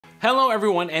Hello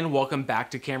everyone and welcome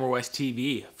back to Camera West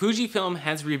TV. Fujifilm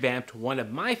has revamped one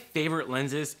of my favorite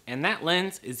lenses, and that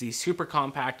lens is the super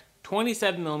compact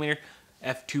 27mm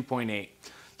f2.8.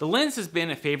 The lens has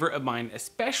been a favorite of mine,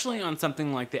 especially on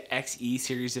something like the XE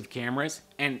series of cameras,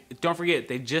 and don't forget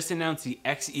they just announced the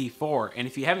XE4, and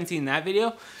if you haven't seen that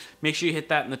video, make sure you hit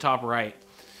that in the top right.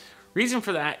 Reason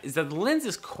for that is that the lens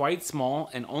is quite small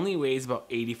and only weighs about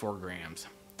 84 grams.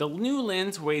 The new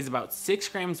lens weighs about 6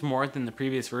 grams more than the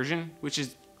previous version, which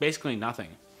is basically nothing.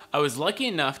 I was lucky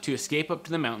enough to escape up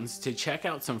to the mountains to check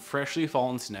out some freshly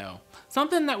fallen snow,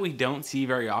 something that we don't see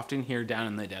very often here down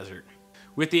in the desert.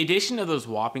 With the addition of those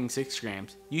whopping 6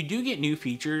 grams, you do get new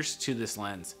features to this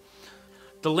lens.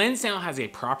 The lens now has a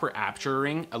proper aperture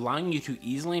ring, allowing you to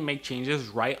easily make changes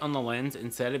right on the lens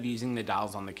instead of using the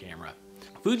dials on the camera.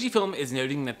 Fujifilm is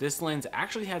noting that this lens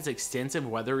actually has extensive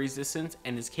weather resistance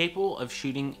and is capable of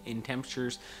shooting in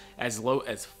temperatures as low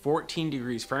as 14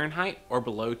 degrees Fahrenheit or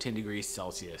below 10 degrees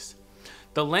Celsius.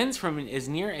 The lens, from as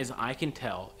near as I can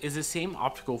tell, is the same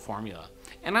optical formula,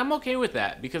 and I'm okay with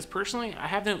that because personally I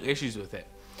have no issues with it.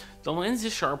 The lens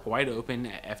is sharp wide open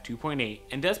at f2.8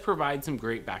 and does provide some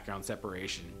great background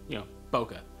separation,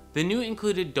 bokeh. The new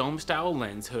included dome-style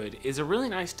lens hood is a really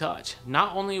nice touch.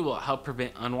 Not only will it help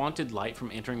prevent unwanted light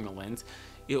from entering the lens,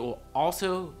 it will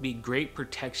also be great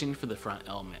protection for the front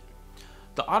element.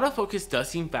 The autofocus does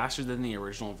seem faster than the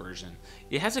original version.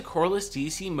 It has a cordless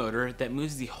DC motor that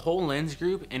moves the whole lens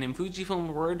group, and in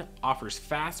Fujifilm word, offers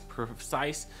fast,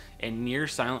 precise, and near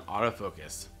silent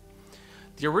autofocus.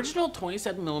 The original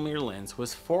 27mm lens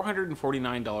was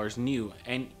 $449 new,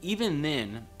 and even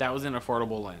then, that was an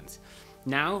affordable lens.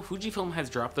 Now, Fujifilm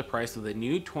has dropped the price of the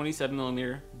new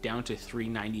 27mm down to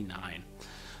 $399.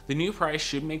 The new price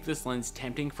should make this lens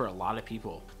tempting for a lot of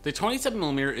people. The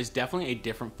 27mm is definitely a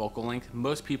different focal length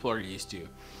most people are used to,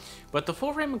 but the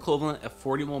full frame equivalent of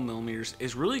 41mm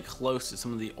is really close to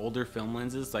some of the older film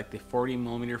lenses like the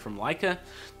 40mm from Leica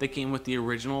that came with the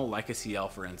original Leica CL,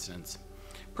 for instance.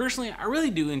 Personally, I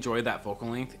really do enjoy that focal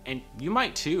length, and you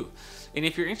might too. And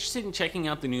if you're interested in checking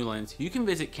out the new lens, you can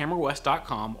visit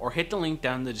camerawest.com or hit the link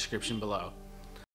down in the description below.